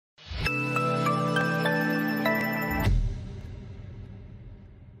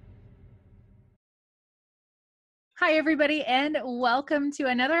Hi, everybody, and welcome to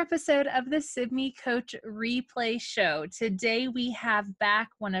another episode of the Sibme Coach Replay Show. Today, we have back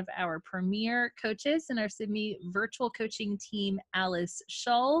one of our premier coaches in our Sibme virtual coaching team, Alice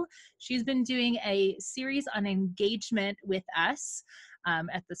Shull. She's been doing a series on engagement with us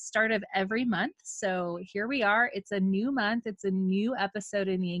at the start of every month. So here we are. It's a new month. It's a new episode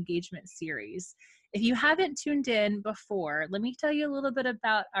in the engagement series. If you haven't tuned in before, let me tell you a little bit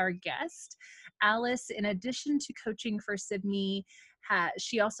about our guest. Alice, in addition to coaching for Sibme,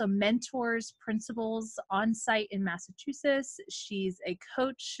 she also mentors principals on site in Massachusetts. She's a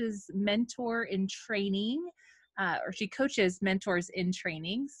coach's mentor in training, or she coaches mentors in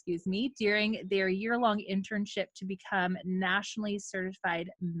training, during their year-long internship to become nationally certified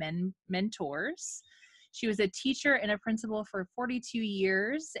mentors. She was a teacher and a principal for 42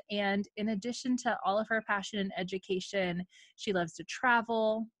 years. And in addition to all of her passion in education, she loves to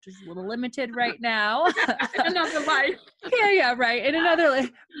travel, which is a little limited right now. Another life. Yeah, right. In another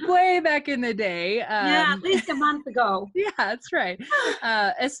life, way back in the day. Yeah, at least a month ago. Yeah, that's right.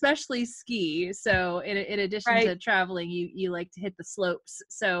 Especially ski. So in addition to traveling, you like to hit the slopes.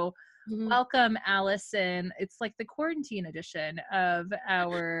 So welcome, Allison. It's like the quarantine edition of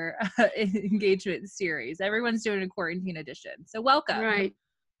our engagement series. Everyone's doing a quarantine edition. So welcome. Right.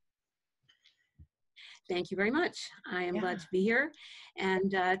 Thank you very much. I am glad to be here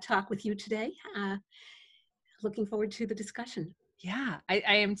and talk with you today. Looking forward to the discussion. Yeah, I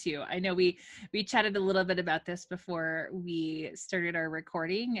am too. I know we chatted a little bit about this before we started our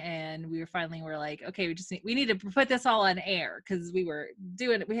recording, and we were like, okay, we need to put this all on air because we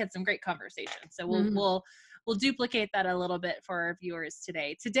had some great conversations. So we'll duplicate that a little bit for our viewers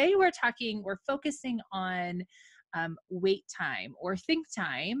today. Today we're focusing on wait time or think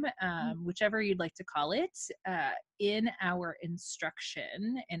time, whichever you'd like to call it, in our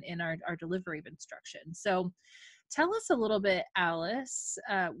instruction and in our delivery of instruction. So tell us a little bit, Alice,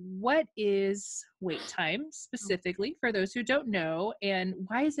 what is wait time specifically for those who don't know, and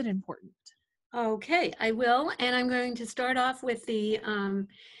why is it important? Okay, I will. And I'm going to start off with the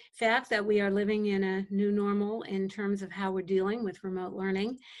fact that we are living in a new normal in terms of how we're dealing with remote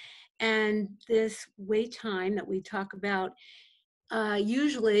learning. And this wait time that we talk about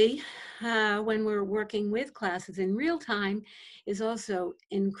usually when we're working with classes in real time is also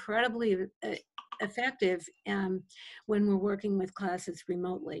incredibly effective when we're working with classes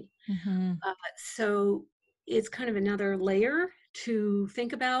remotely. So it's kind of another layer to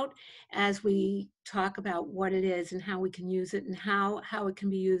think about as we talk about what it is and how we can use it and how it can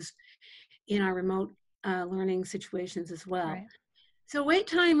be used in our remote learning situations as well. Right. So wait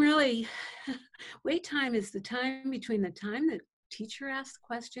time is the time between the time the teacher asks the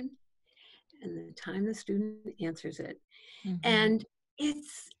question and the time the student answers it. And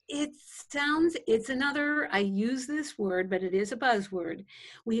it's another, I use this word, but it is a buzzword.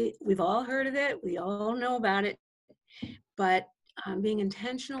 We've all heard of it. We all know about it, but being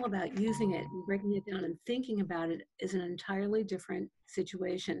intentional about using it and breaking it down and thinking about it is an entirely different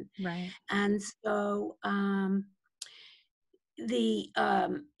situation. Right. And so the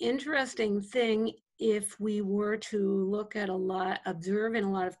interesting thing, if we were to observe in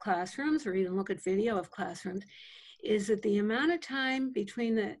a lot of classrooms or even look at video of classrooms, is that the amount of time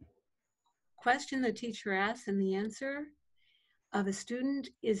between the question the teacher asks and the answer of a student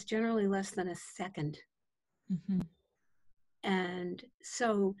is generally less than a second. And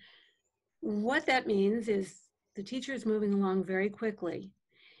so what that means is the teacher is moving along very quickly.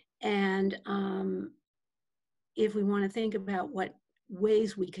 And if we want to think about what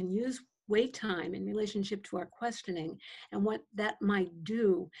ways we can use wait time in relationship to our questioning and what that might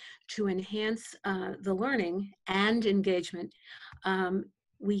do to enhance the learning and engagement,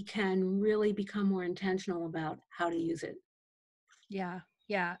 we can really become more intentional about how to use it. Yeah.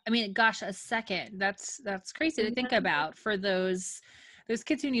 I mean, gosh, a second. That's crazy to think about for those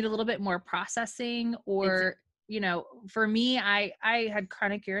kids who need a little bit more processing, or for me, I had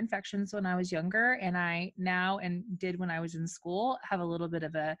chronic ear infections when I was younger, and I now and did when I was in school have a little bit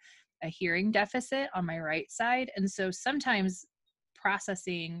of a hearing deficit on my right side. And so sometimes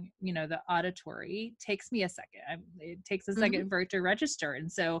processing, the auditory takes me a second. It takes a second for it to register.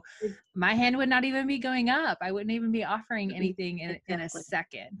 And so my hand would not even be going up. I wouldn't even be offering anything in a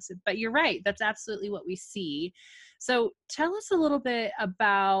second. But you're right. That's absolutely what we see. So tell us a little bit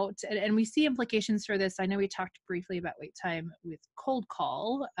about, and we see implications for this. I know we talked briefly about wait time with cold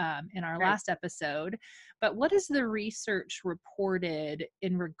call in our last episode, but what is the research reported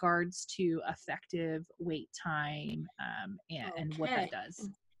in regards to effective wait time and what that does?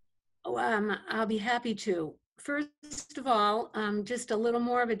 I'll be happy to. First of all, just a little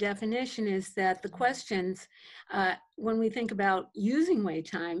more of a definition is that the questions, when we think about using wait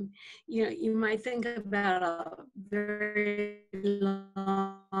time, you might think about a very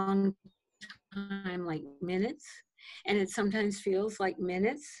long time, like minutes, and it sometimes feels like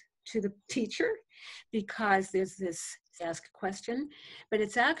minutes to the teacher because there's this ask question, but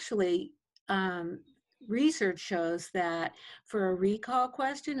it's actually, research shows that for a recall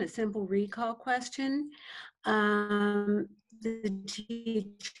question, a simple recall question, the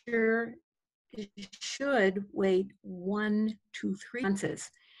teacher should wait 1 to 3 months.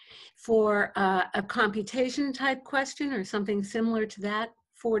 For a computation type question or something similar to that,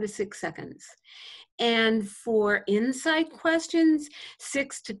 4 to 6 seconds. And for insight questions,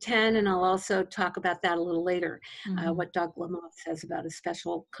 6 to 10, and I'll also talk about that a little later, what Doug Lamothe says about a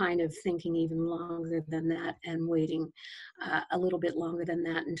special kind of thinking even longer than that and waiting a little bit longer than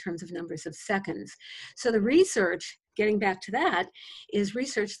that in terms of numbers of seconds. So the research, getting back to that, is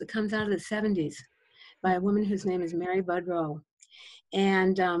research that comes out of the 70s by a woman whose name is Mary Budrow.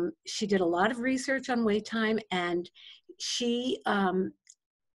 And she did a lot of research on wait time, and she,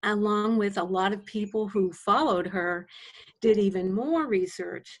 along with a lot of people who followed her, did even more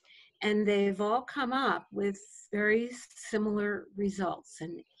research, and they've all come up with very similar results.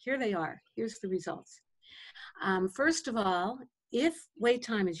 And here they are. Here's the results. First of all, if wait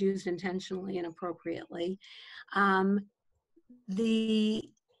time is used intentionally and appropriately, the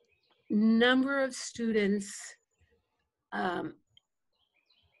number of students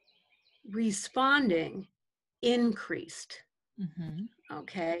responding increased.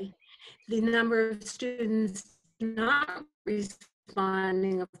 Okay. The number of students not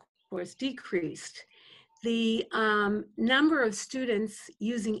responding, of course, decreased. The number of students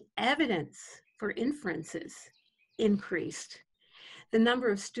using evidence for inferences increased. The number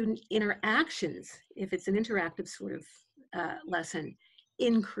of student interactions, if it's an interactive sort of lesson,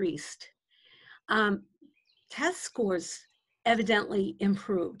 increased. Test scores evidently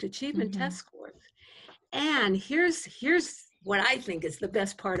improved, achievement test scores. And here's what I think is the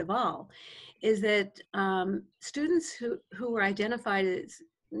best part of all, is that students who are identified as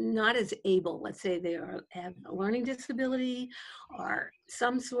not as able, let's say they have a learning disability or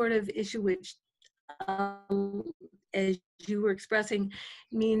some sort of issue which, as you were expressing,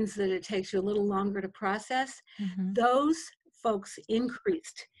 means that it takes you a little longer to process, those folks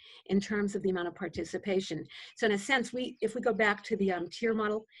increased in terms of the amount of participation. So in a sense, if we go back to the tier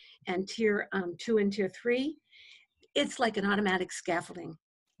model and tier 2 and tier 3, it's like an automatic scaffolding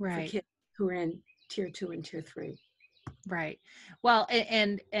for kids who are in tier 2 and tier 3. Right. Well,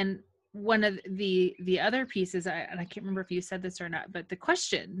 and one of the other pieces, and I can't remember if you said this or not, but the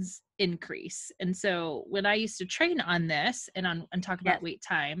questions increase. And so when I used to train on this and talk about wait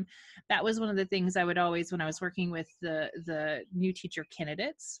time, that was one of the things I would always, when I was working with the new teacher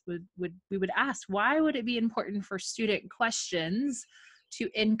candidates, we would ask, why would it be important for student questions to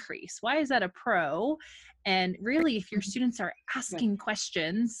increase? Why is that a pro? And really, if your students are asking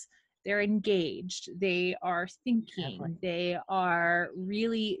questions, they're engaged, they are thinking, they are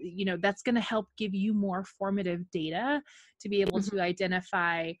really, that's going to help give you more formative data to be able to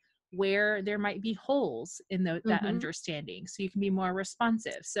identify where there might be holes in that understanding, so you can be more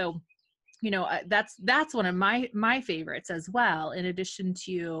responsive. So, that's one of my favorites as well, in addition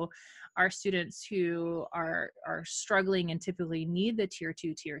to our students who are struggling and typically need the tier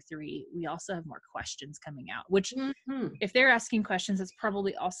 2, tier 3, we also have more questions coming out, which if they're asking questions, it's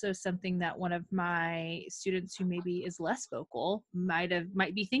probably also something that one of my students who maybe is less vocal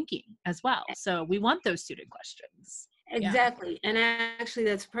might be thinking as well. So we want those student questions. Exactly. And actually,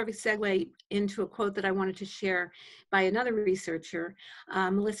 that's a perfect segue into a quote that I wanted to share by another researcher,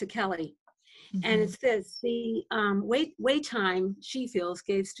 Melissa Kelly. And it's this: the wait time, she feels,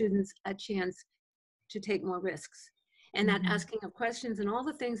 gave students a chance to take more risks. And that asking of questions and all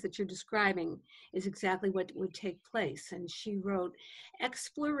the things that you're describing is exactly what would take place. And she wrote,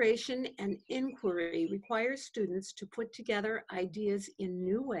 exploration and inquiry requires students to put together ideas in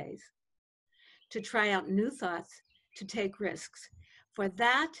new ways, to try out new thoughts, to take risks. For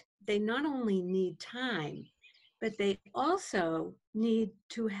that, they not only need time, but they also need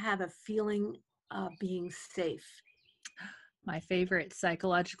to have a feeling of being safe. My favorite,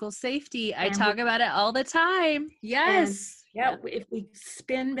 psychological safety. I talk about it all the time. Yes. If we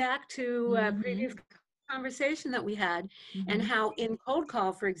spin back to a previous conversation that we had, and how in cold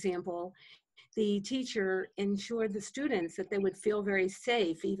call, for example, the teacher ensured the students that they would feel very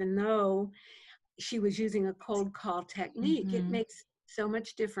safe, even though she was using a cold call technique. It makes so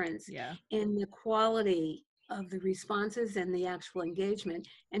much difference in the quality of the responses and the actual engagement.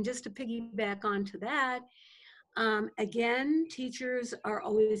 And just to piggyback onto that, Again, teachers are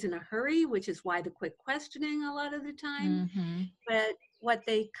always in a hurry, which is why the quick questioning a lot of the time. Mm-hmm. But what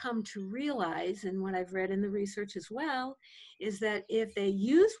they come to realize, and what I've read in the research as well, is that if they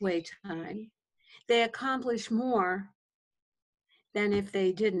use wait time, they accomplish more than if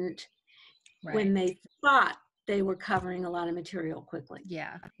they didn't, when Right. they thought they were covering a lot of material quickly.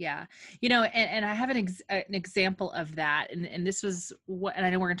 Yeah. Yeah. You know, and I have an example of that. And this was what, and I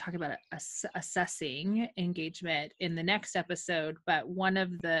know we're going to talk about assessing engagement in the next episode, but one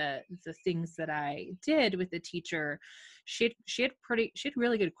of the things that I did with the teacher, she had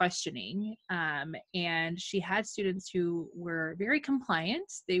really good questioning. And she had students who were very compliant.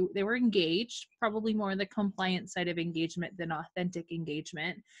 They were engaged, probably more on the compliant side of engagement than authentic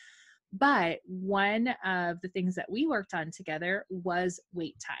engagement. But one of the things that we worked on together was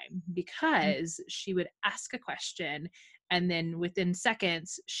wait time, because she would ask a question and then within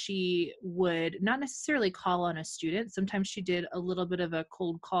seconds, she would not necessarily call on a student. Sometimes she did a little bit of a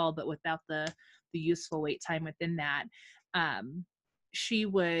cold call, but without the useful wait time within that. She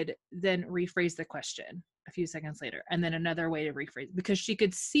would then rephrase the question a few seconds later, and then another way to rephrase, because she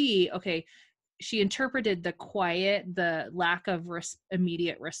could see, okay, she interpreted the lack of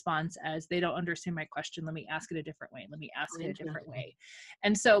immediate response as, they don't understand my question. Let me ask it a different way. Let me ask it a different way.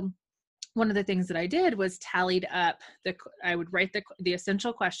 And so one of the things that I did was tallied up I would write the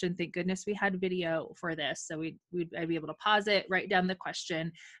essential question. Thank goodness we had video for this. So I'd be able to pause it, write down the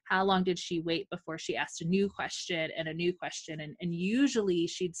question. How long did she wait before she asked a new question and a new question? And usually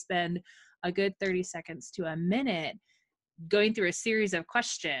she'd spend a good 30 seconds to a minute going through a series of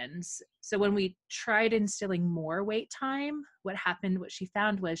questions. So when we tried instilling more wait time, what she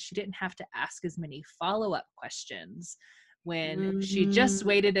found was she didn't have to ask as many follow-up questions when she just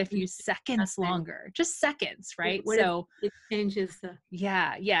waited a few seconds longer, just seconds, right? So it changes the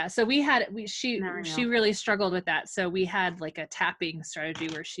So she really struggled with that. So we had like a tapping strategy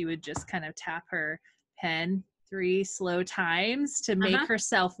where she would just kind of tap her pen 3 slow times to make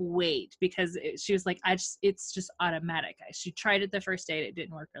herself wait, because she was like, it's just automatic. She tried it the first day, it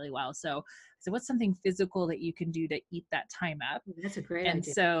didn't work really well. So what's something physical that you can do to eat that time up? That's a great idea. And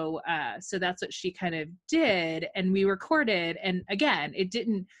so that's what she kind of did, and we recorded. And again, it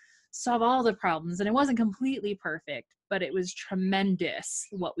didn't solve all the problems, and it wasn't completely perfect, but it was tremendous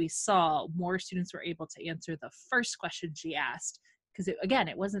what we saw. More students were able to answer the first question she asked, because it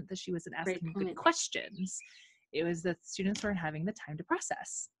wasn't that she wasn't asking good questions. It was that students weren't having the time to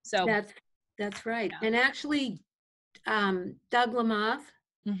process. So that's right. Yeah. And actually, Doug Lemov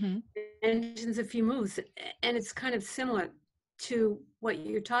mentions a few moves, and it's kind of similar to what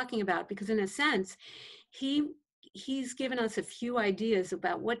you're talking about, because in a sense, he's given us a few ideas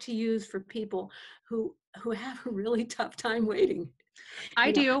about what to use for people who have a really tough time waiting.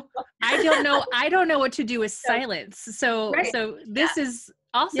 I do. I don't know what to do with silence. So this is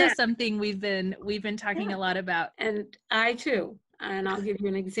also something we've been talking a lot about. And I too. And I'll give you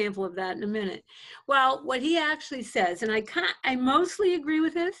an example of that in a minute. Well, what he actually says, and I mostly agree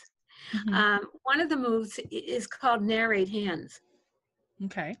with this. One of the moves is called narrate hands.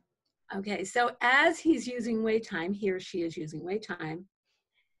 Okay. So as he's using wait time, he or she is using wait time.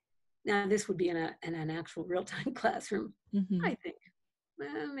 Now this would be in an actual real-time classroom, I think.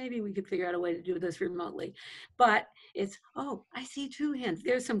 Well, maybe we could figure out a way to do this remotely, but it's, oh, I see 2 hands.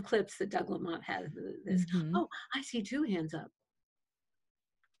 There's some clips that Doug Lemont has of this. Oh, I see 2 hands up.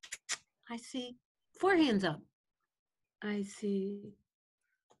 I see 4 hands up. I see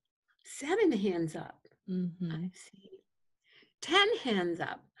 7 hands up. I see 10 hands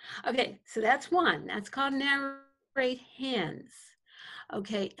up. Okay, so that's one. That's called narrate hands.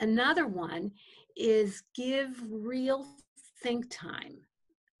 Okay, another one is give real think time.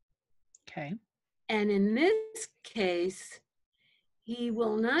 Okay. And in this case, he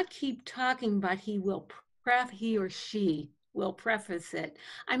will not keep talking, but he or she will preface it.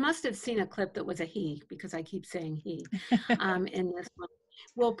 I must have seen a clip that was a he, because I keep saying he in this one.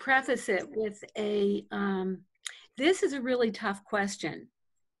 We'll preface it with a, this is a really tough question.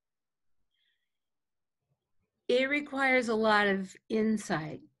 It requires a lot of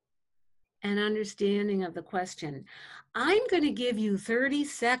insight and understanding of the question. I'm going to give you 30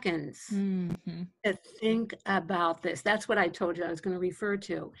 seconds to think about this. That's what I told you I was going to refer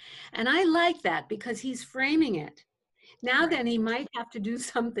to. And I like that, because he's framing it. Now then he might have to do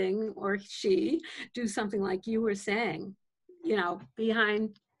something, or she do something like you were saying,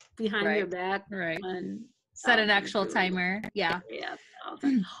 behind your back. And set an actual timer. Yeah.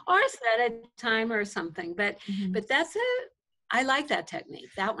 Or set a timer or something. But that's I like that technique.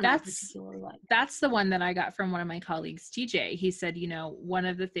 That one I particularly like. That's the one that I got from one of my colleagues, TJ. He said, you know, one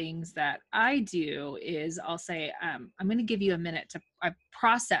of the things that I do is I'll say, I'm going to give you a minute to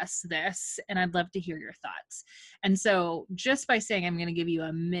process this, and I'd love to hear your thoughts. And so just by saying, I'm going to give you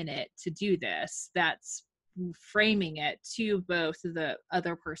a minute to do this, that's framing it to both the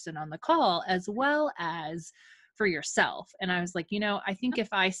other person on the call as well as for yourself. And I was like, you know, I think if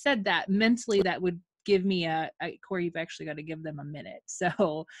I said that mentally, that would give me Cory, you've actually got to give them a minute.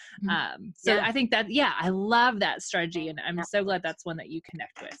 So, I think that, I love that strategy, and I'm so glad that's one that you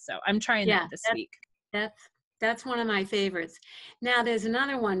connect with. So I'm trying that this week. That's one of my favorites. Now there's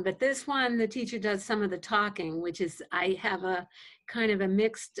another one, but this one, the teacher does some of the talking, which is, I have a kind of a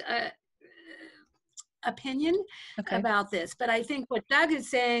mixed opinion about this. But I think what Doug is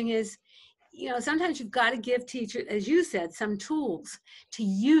saying is, you know, sometimes you've got to give teachers, as you said, some tools to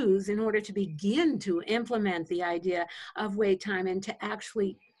use in order to begin to implement the idea of wait time and to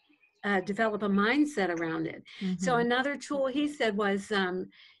actually develop a mindset around it. So another tool he said was,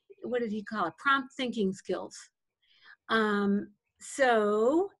 what did he call it? Prompt thinking skills.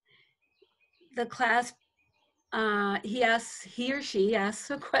 So the class, he or she asks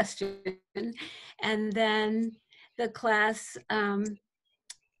a question, and then the class,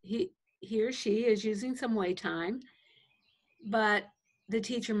 he or she is using some wait time, but the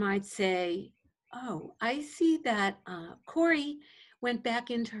teacher might say, oh, I see that Cory went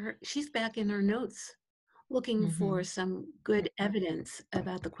back into she's back in her notes looking for some good evidence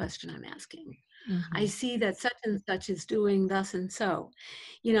about the question I'm asking. I see that such and such is doing thus and so.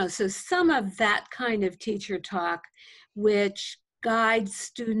 You know, so some of that kind of teacher talk, which guides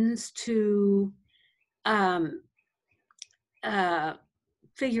students to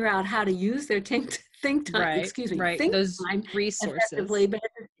figure out how to use their think time, think those time resources effectively, but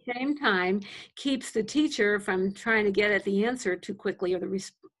at the same time keeps the teacher from trying to get at the answer too quickly or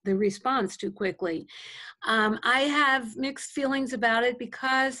the response too quickly. I have mixed feelings about it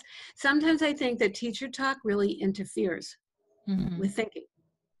because sometimes I think that teacher talk really interferes with thinking.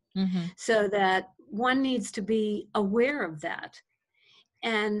 So that one needs to be aware of that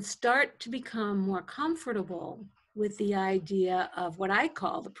and start to become more comfortable with the idea of what I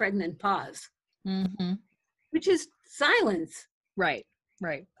call the pregnant pause, which is silence. Right.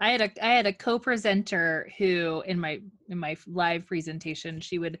 I had a co-presenter who in my live presentation,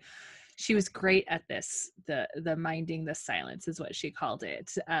 she was great at this. The minding the silence is what she called it,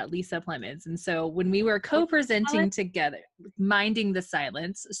 Lisa Plemons. And so when we were co-presenting together, minding the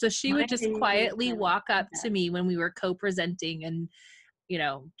silence, so she would just quietly walk up to me when we were co-presenting, and you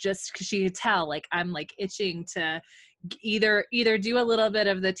know, just because she could tell, like, I'm like itching to either do a little bit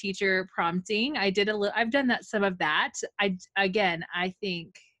of the teacher prompting. I've done that, some of that. I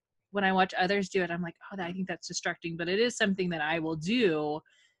think when I watch others do it, I'm like, oh, I think that's distracting, but it is something that I will do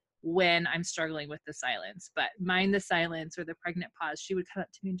when I'm struggling with the silence. But mind the silence or the pregnant pause, she would come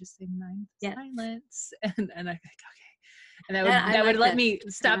up to me and just say, mind the silence. And I'm like, okay. And that would let me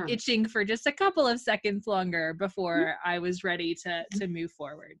stop itching for just a couple of seconds longer before I was ready to move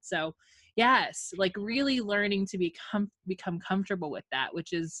forward. So yes, like really learning to become comfortable with that,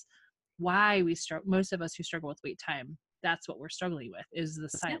 which is why most of us who struggle with wait time, that's what we're struggling with, is the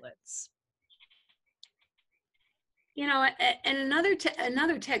silence. You know, and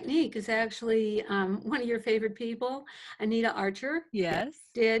another technique is actually one of your favorite people, Anita Archer,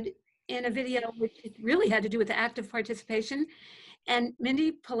 did in a video, which really had to do with the active participation. And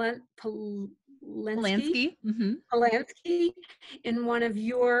Mindy Polanski in one of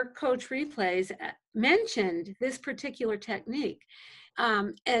your coach replays mentioned this particular technique.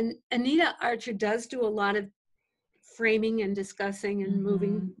 And Anita Archer does do a lot of framing and discussing and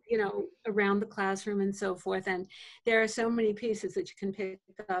moving, you know, around the classroom and so forth. And there are so many pieces that you can pick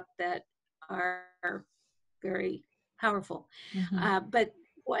up that are very powerful. But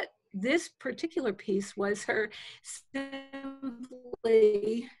what this particular piece was her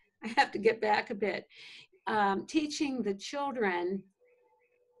simply, I have to get back a bit, teaching the children,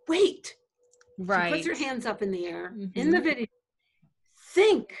 wait. She puts her hands up in the air in the video,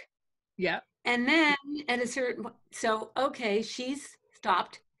 think. And then at a certain, so, okay, she's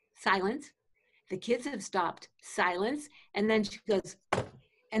stopped, silence. The kids have stopped, silence. And then she goes,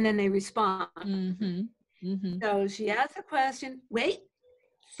 and then they respond. So she asks a question, wait,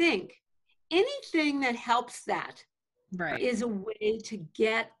 think. Anything that helps that is a way to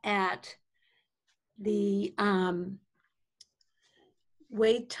get at the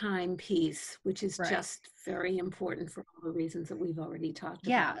wait time piece, which is just very important for all the reasons that we've already talked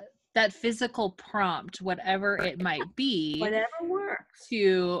about. That physical prompt, whatever it might be, whatever works,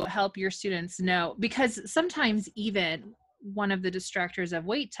 to help your students know, because sometimes even one of the distractors of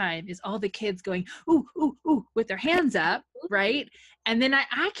wait time is all the kids going, ooh, ooh, ooh, with their hands up, right? And then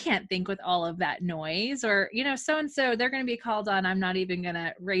I can't think with all of that noise, or, so-and-so, they're going to be called on. I'm not even going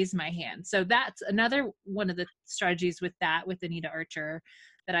to raise my hand. So that's another one of the strategies with Anita Archer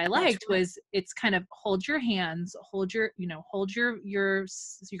that I liked was it's kind of hold your hands, hold your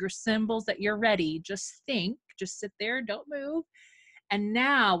symbols that you're ready. Just think, just sit there, don't move. And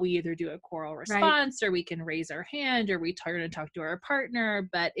now we either do a choral response, or we can raise our hand, or we turn and talk to our partner,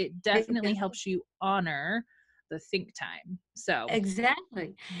 but it definitely helps you honor the think time. So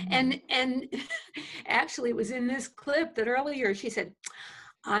exactly. And actually it was in this clip that earlier she said,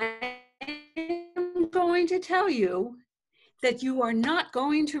 I am going to tell you that you are not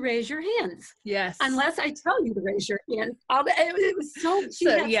going to raise your hands. Yes. Unless I tell you to raise your hand. It was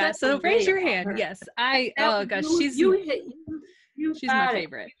so raise your hand. Her. Yes. Oh gosh, she's my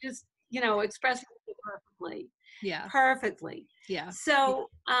favorite. You just, expressing it perfectly. Yeah. Perfectly. Yeah. So,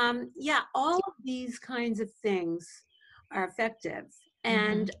 all of these kinds of things are effective.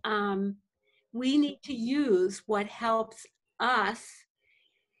 And we need to use what helps us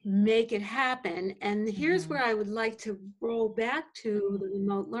make it happen. And here's where I would like to roll back to the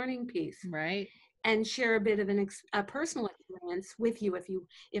remote learning piece. Right. And share a bit of a personal experience with you,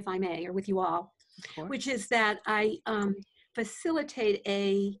 if I may, or with you all, which is that I facilitate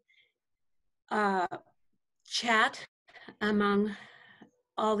a chat among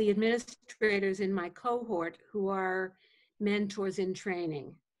all the administrators in my cohort who are mentors in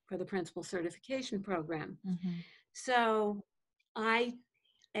training for the principal certification program. So I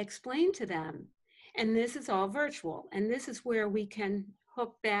explain to them, and this is all virtual, and this is where we can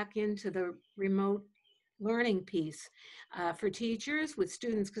hook back into the remote learning piece for teachers with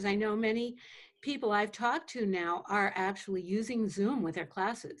students, because I know many people I've talked to now are actually using Zoom with their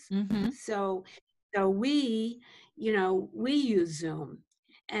classes. So we use Zoom.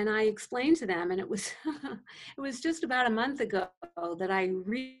 And I explained to them, and it was it was just about a month ago that I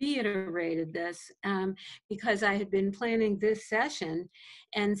reiterated this because I had been planning this session,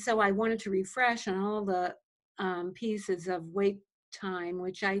 and so I wanted to refresh on all the pieces of wait time,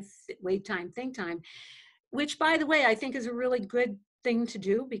 think time, which, by the way, I think is a really good thing to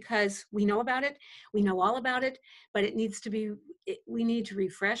do because we know about it, we know all about it, but we need to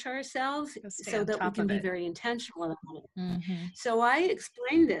refresh ourselves so that we can be very intentional about it. So I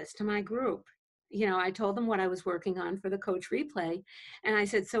explained this to my group. I told them what I was working on for the coach replay, and I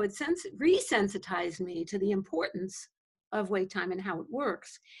said, so it resensitized me to the importance of wait time and how it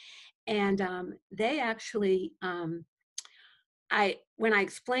works. And they actually, when I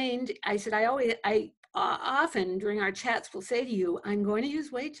explained, I said, I often during our chats will say to you, I'm going to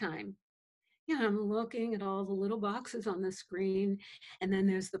use wait time. I'm looking at all the little boxes on the screen, and then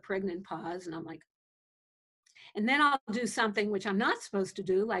there's the pregnant pause, and I'm like, and then I'll do something which I'm not supposed to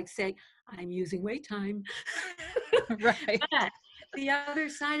do, like say, I'm using wait time. Right. But the other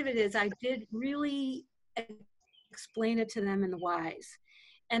side of it is I did really explain it to them in the whys.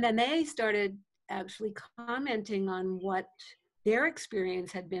 And then they started actually commenting on what their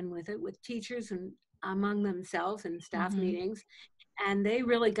experience had been with it, with teachers and among themselves in staff meetings. And they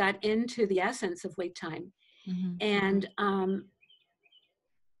really got into the essence of wait time. And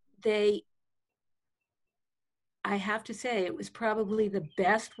I have to say, it was probably the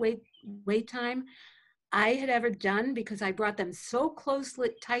best wait time I had ever done, because I brought them so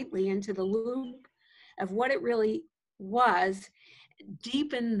tightly into the loop of what it really was,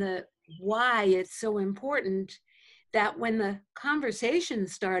 deep in the why it's so important, that when the conversation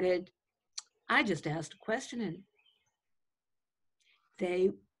started, I just asked a question and they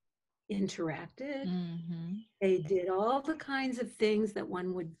interacted. They did all the kinds of things that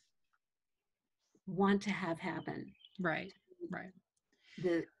one would want to have happen. Right.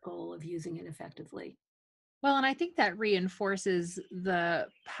 The goal of using it effectively. Well, and I think that reinforces the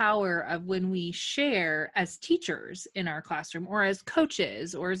power of when we share as teachers in our classroom, or as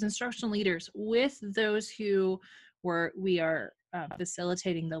coaches, or as instructional leaders with those who we are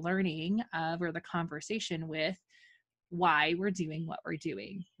facilitating the learning of, or the conversation with, why we're doing what we're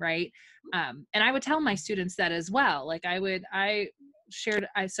doing, right? And I would tell my students that as well. Like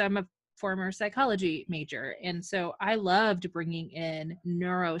so I'm a former psychology major, and so I loved bringing in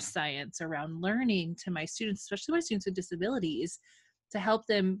neuroscience around learning to my students, especially my students with disabilities, to help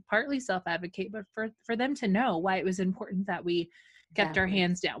them partly self-advocate, but for them to know why it was important that we kept our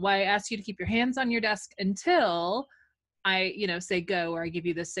hands down. Why I asked you to keep your hands on your desk until I, say go, or I give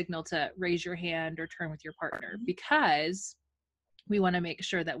you the signal to raise your hand or turn with your partner, because we want to make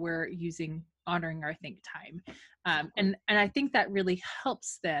sure that we're honoring our think time. And I think that really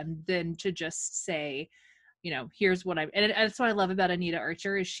helps them then to just say, here's what and that's what I love about Anita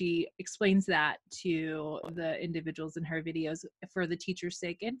Archer is she explains that to the individuals in her videos for the teacher's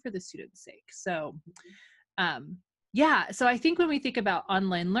sake and for the student's sake. So, so I think when we think about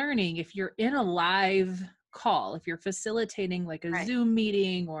online learning, if you're in a live call, if you're facilitating like a Zoom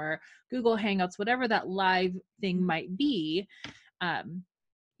meeting or Google Hangouts, whatever that live thing might be, I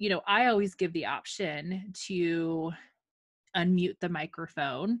always give the option to unmute the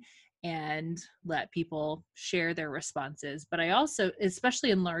microphone and let people share their responses. But I also,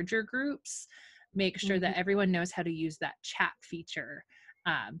 especially in larger groups, make sure that everyone knows how to use that chat feature.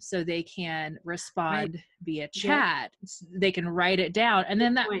 So they can respond via chat. They can write it down. And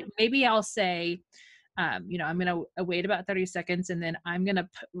then maybe I'll say, I'm going to wait about 30 seconds and then I'm going to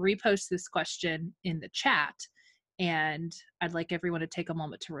repost this question in the chat. And I'd like everyone to take a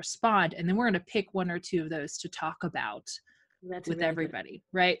moment to respond. And then we're going to pick one or two of those to talk about with everybody,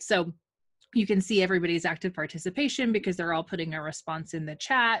 right? So you can see everybody's active participation because they're all putting a response in the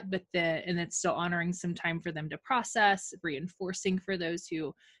chat, and it's still honoring some time for them to process, reinforcing for those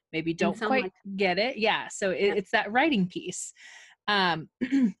who maybe don't quite get it. Yeah. So it's that writing piece.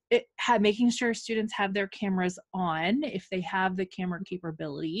 Making sure students have their cameras on if they have the camera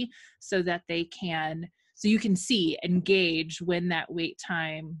capability so that you can see, engage when that wait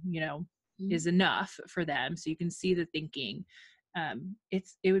time, is enough for them. So you can see the thinking.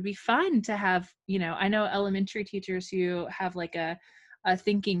 It would be fun to have, I know elementary teachers who have like a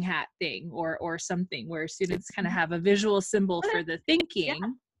thinking hat thing or something where students kind of have a visual symbol for the thinking.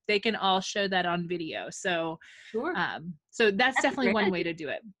 They can all show that on video. So, so that's definitely one way to do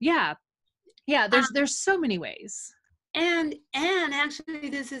it. Yeah. There's so many ways. And actually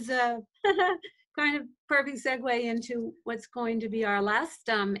this is a kind of perfect segue into what's going to be our last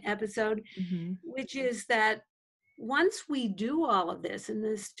episode, which is that once we do all of this and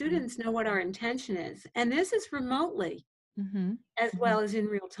the students know what our intention is, and this is remotely as well as in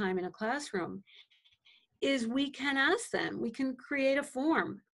real time in a classroom, is we can ask them, we can create a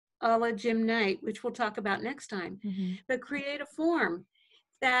form a la Jim Knight, which we'll talk about next time, but create a form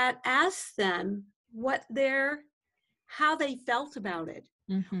that asks them how they felt about it,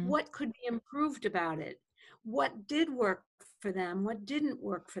 what could be improved about it, what did work for them, what didn't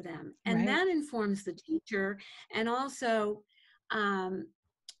work for them. And that informs the teacher and also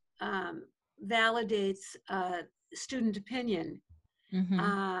validates student opinion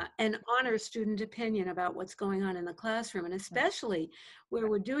and honors student opinion about what's going on in the classroom. And especially where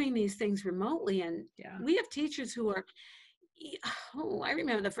we're doing these things remotely. And we have teachers who are, I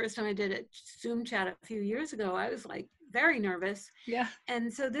remember the first time I did a Zoom chat a few years ago, I was like very nervous. Yeah.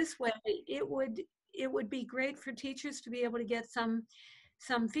 And so this way it would be great for teachers to be able to get some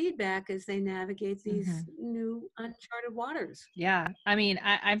feedback as they navigate these new uncharted waters. Yeah. I mean,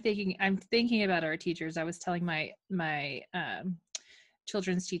 I'm thinking about our teachers. I was telling my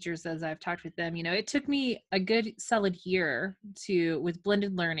children's teachers as I've talked with them, it took me a good solid year with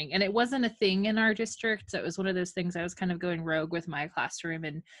blended learning, and it wasn't a thing in our district. So it was one of those things I was kind of going rogue with my classroom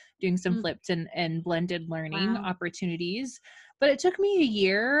and doing some flipped and blended learning opportunities. But it took me a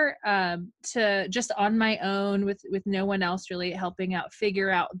year to just on my own with no one else really helping out,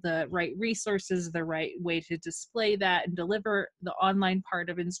 figure out the right resources, the right way to display that and deliver the online part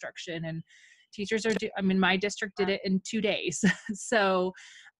of instruction. And teachers my district did it in 2 days. So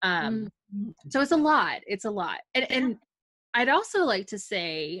it's a lot. And I'd also like to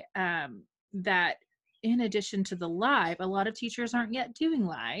say that in addition to the live, a lot of teachers aren't yet doing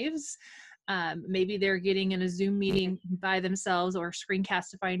lives. Maybe they're getting in a Zoom meeting by themselves or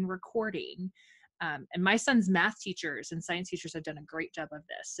screencastifying recording. And my son's math teachers and science teachers have done a great job of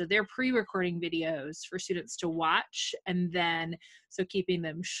this. So they're pre-recording videos for students to watch, and then keeping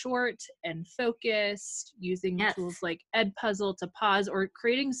them short and focused, using tools like Edpuzzle to pause, or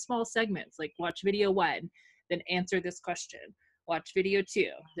creating small segments like watch video 1, then answer this question. Watch video 2,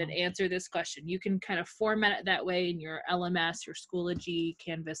 then answer this question. You can kind of format it that way in your LMS, your Schoology,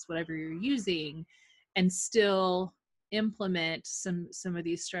 Canvas, whatever you're using, and still implement some of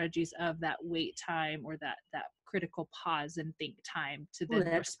these strategies of that wait time or that critical pause and think time to then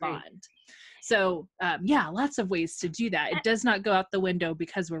respond. Great. So lots of ways to do that. It does not go out the window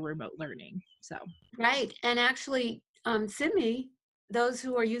because we're remote learning. So right. And actually Sibme, those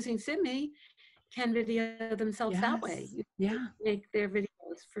who are using Sibme can video themselves that way. Make their videos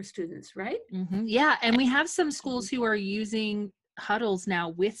for students, right? Yeah. And we have some schools who are using huddles now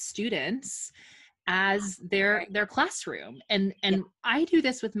with students as their classroom. And I do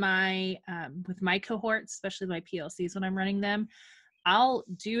this with my cohorts, especially my PLCs when I'm running them. I'll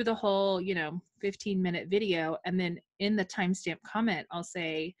do the whole, 15-minute video, and then in the timestamp comment, I'll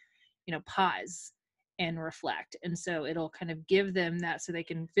say, pause and reflect. And so it'll kind of give them that so they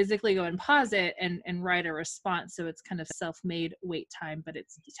can physically go and pause it and write a response. So it's kind of self-made wait time, but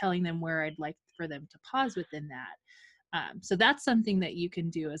it's telling them where I'd like for them to pause within that. So that's something that you can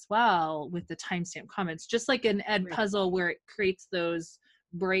do as well with the timestamp comments, just like an Edpuzzle where it creates those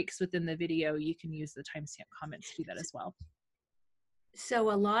breaks within the video. You can use the timestamp comments to do that as well.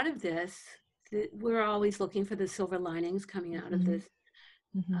 So a lot of this, we're always looking for the silver linings coming out of this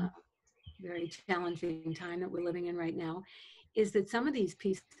very challenging time that we're living in right now, is that some of these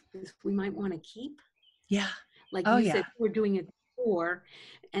pieces we might want to keep. Yeah. Like you said, we're doing it before,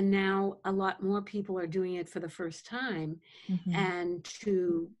 and now a lot more people are doing it for the first time. And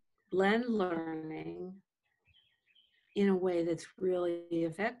to blend learning in a way that's really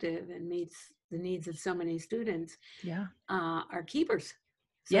effective and meets the needs of so many students are keepers.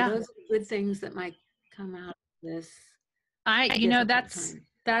 So those are good things that might come out of this.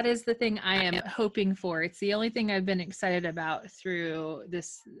 That is the thing I am hoping for. It's the only thing I've been excited about through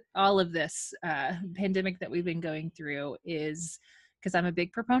all of this pandemic that we've been going through, is because I'm a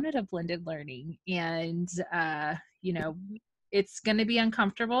big proponent of blended learning, and it's going to be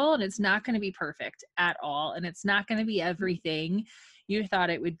uncomfortable, and it's not going to be perfect at all, and it's not going to be everything you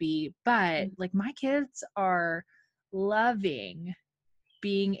thought it would be. But like, my kids are loving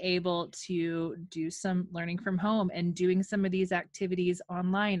being able to do some learning from home and doing some of these activities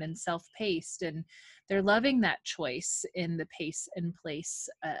online and self-paced, and they're loving that choice in the pace and place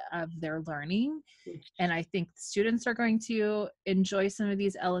of their learning. And I think students are going to enjoy some of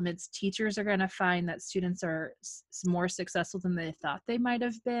these elements. Teachers are going to find that students are more successful than they thought they might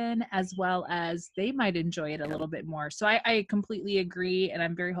have been, as well as they might enjoy it a little bit more. So I completely agree, and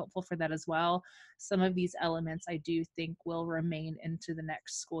I'm very hopeful for that as well. Some of these elements I do think will remain into the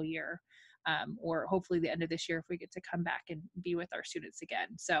next school year, or hopefully the end of this year if we get to come back and be with our students again.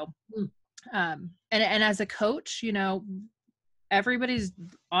 So, and as a coach, everybody's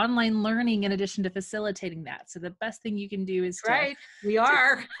online learning in addition to facilitating that. So the best thing you can do is to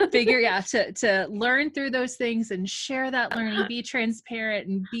learn through those things and share that learning, be transparent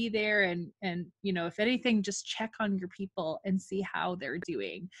and be there. And, if anything, just check on your people and see how they're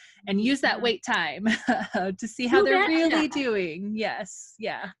doing, and use that wait time to see how they're really doing. Yes.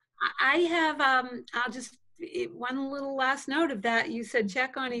 Yeah. I have, I'll just, one little last note of that. You said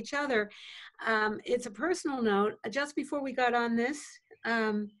check on each other. It's a personal note. Just before we got on this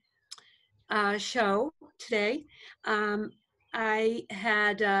show today, I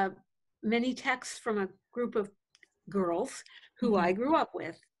had many texts from a group of girls who I grew up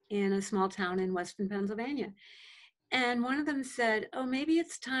with in a small town in Western Pennsylvania. And one of them said, oh, maybe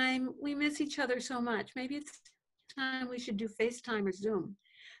it's time, we miss each other so much. Maybe it's time we should do FaceTime or Zoom.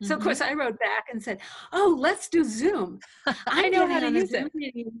 So, of course, I wrote back and said, oh, let's do Zoom. I know how to use it.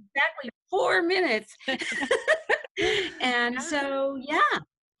 Exactly 4 minutes. And so,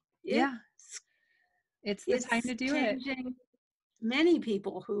 it's the time to do it. Many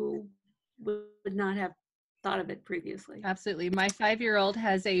people who would not have thought of it previously. Absolutely. My 5-year-old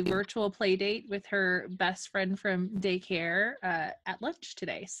has a virtual play date with her best friend from daycare at lunch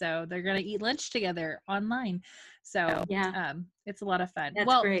today. So they're going to eat lunch together online. So it's a lot of fun.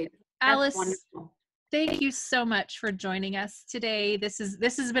 That's great. Alice, thank you so much for joining us today. This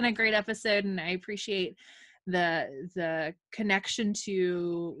has been a great episode, and I appreciate the connection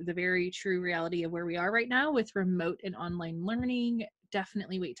to the very true reality of where we are right now with remote and online learning.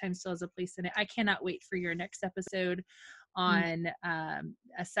 Definitely wait time still has a place in it. I cannot wait for your next episode on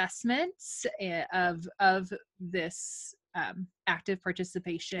assessments of this active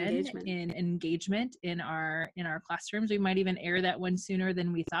participation in engagement in our classrooms. We might even air that one sooner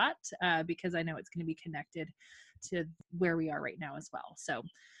than we thought, because I know it's going to be connected to where we are right now as well. So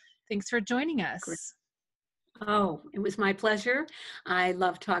thanks for joining us. Great. Oh, it was my pleasure. I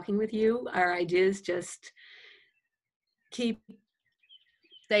love talking with you. Our ideas just keep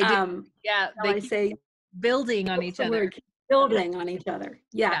keep building on each other. Building on each other.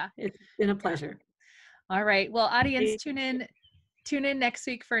 Yeah, it's been a pleasure. All right. Well, audience, tune in next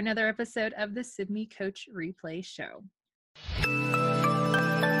week for another episode of the Sibme Coach Replay Show.